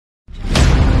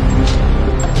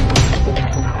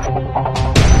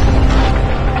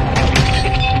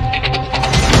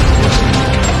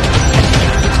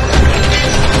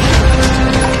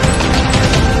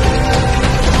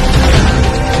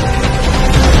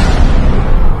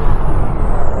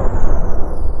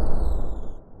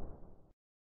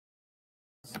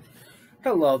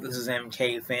Hello, this is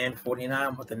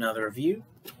MKFan49 with another review.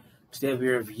 Today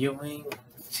we're reviewing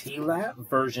Teela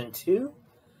version 2.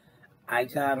 I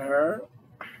got her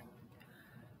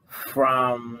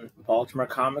from Baltimore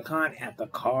Comic Con at the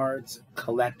Cards,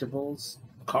 Comics,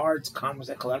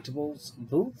 and Collectibles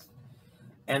booth.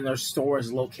 And their store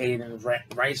is located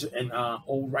in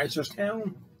Old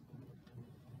Reisterstown.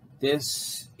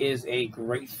 This is a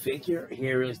great figure.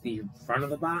 Here is the front of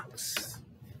the box,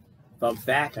 the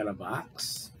back of the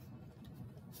box,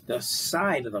 the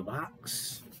side of the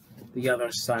box, the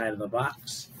other side of the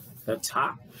box, the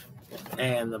top,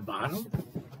 and the bottom.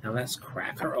 Now let's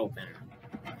crack her open.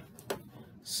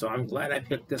 So I'm glad I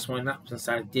picked this one up since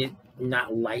I did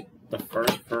not like the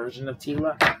first version of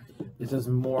Teela. This is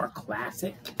more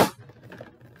classic.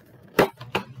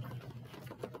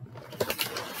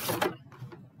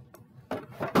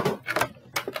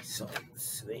 So let's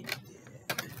see.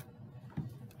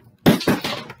 Okay.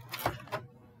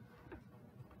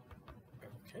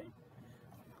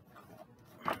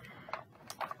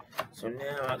 So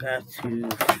now I got to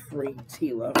free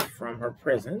Teela from her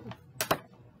prison.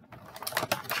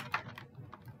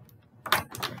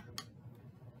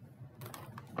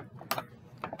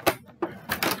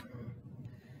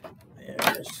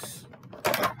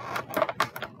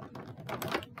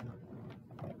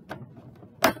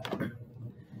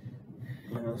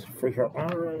 Let's free her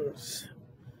arms.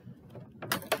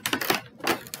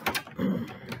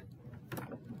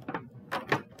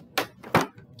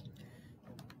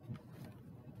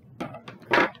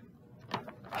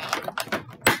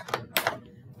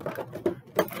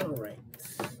 Alright.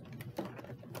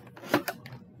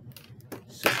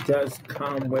 So it does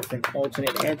come with an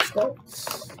alternate head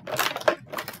sculpt.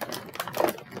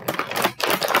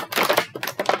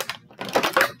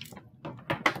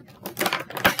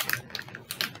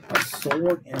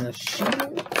 Sword and a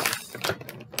shield.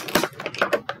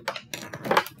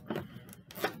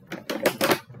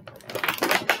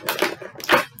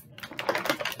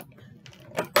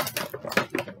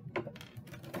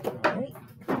 Alright.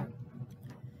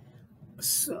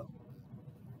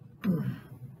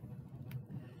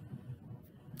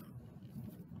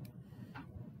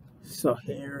 So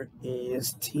here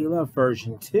is Teela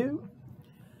version 2.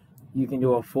 You can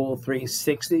do a full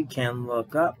 360, can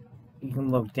look up. You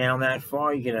can look down that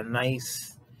far. You get a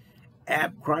nice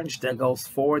ab crunch that goes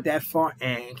forward that far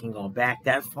and you can go back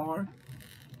that far.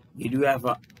 You do have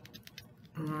a...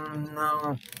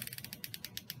 no.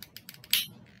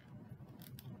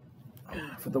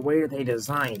 For the way that they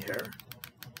designed her.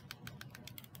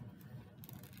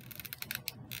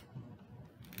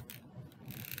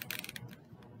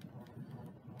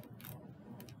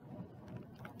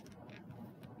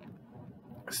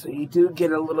 So you do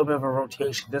get a little bit of a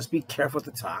rotation. Just be careful at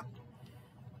the top.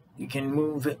 You can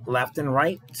move it left and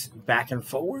right, back and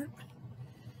forward.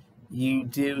 You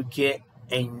do get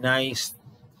a nice,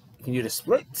 you can do the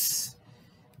splits.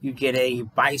 You get a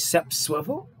bicep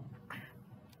swivel.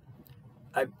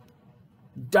 A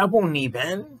double knee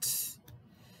bend.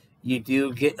 You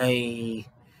do get a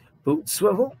boot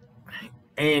swivel.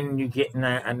 And you get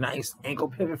a nice ankle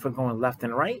pivot for going left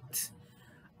and right.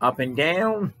 Up and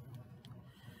down.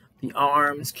 The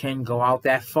arms can go out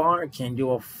that far, can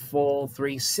do a full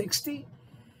 360.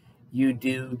 You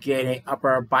do get an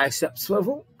upper bicep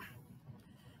swivel.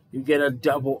 You get a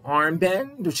double arm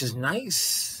bend, which is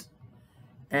nice.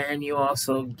 And you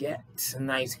also get a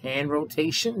nice hand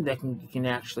rotation that you can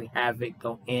actually have it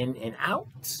go in and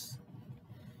out.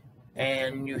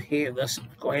 And you hear, let's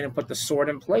go ahead and put the sword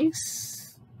in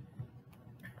place.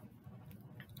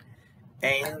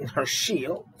 And her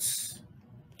shields.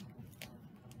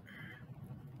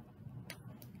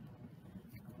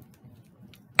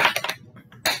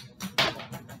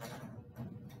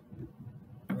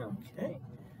 Okay,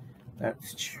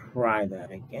 let's try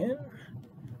that again.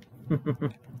 So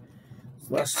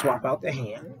let's swap out the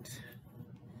hand.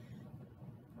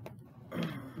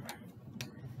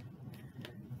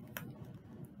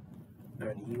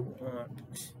 Or do you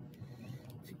want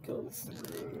to go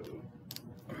through?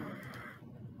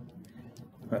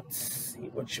 Let's see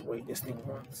which way this thing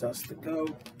wants us to go.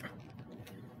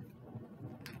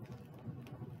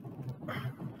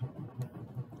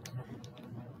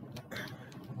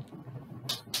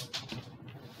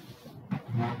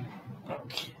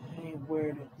 Okay,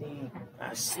 where did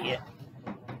I see it?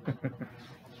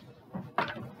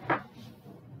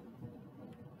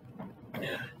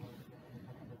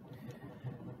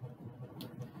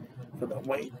 For the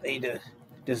way they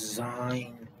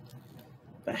design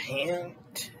the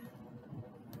hand.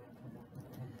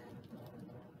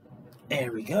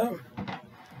 There we go.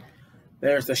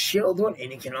 There's the shield one,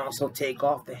 and you can also take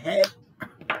off the head.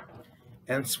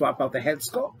 and swap out the head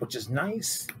sculpt, which is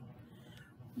nice.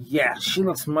 Yeah, she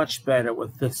looks much better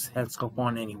with this head sculpt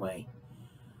on anyway.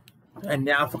 And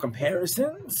now for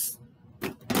comparisons.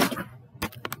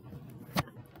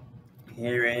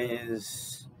 Here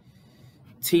is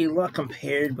Teela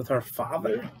compared with her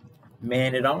father,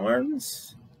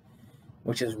 Man-at-Arms,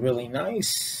 which is really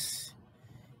nice.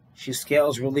 She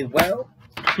scales really well.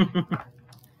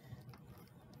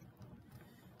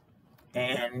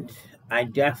 And I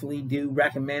definitely do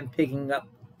recommend picking up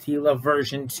Teela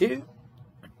version 2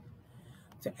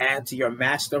 to add to your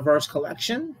Masterverse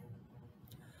collection.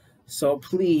 So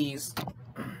please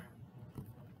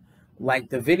like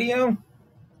the video.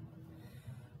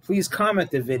 Please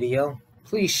comment the video.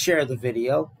 Please share the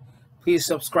video. Please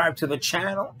subscribe to the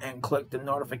channel and click the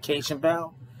notification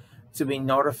bell to be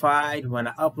notified when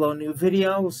I upload new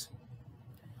videos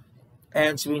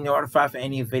and to be notified for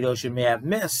any videos you may have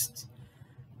missed.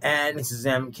 And this is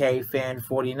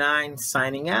MKFan49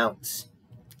 signing out.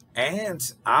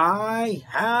 And I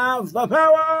have the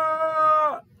power!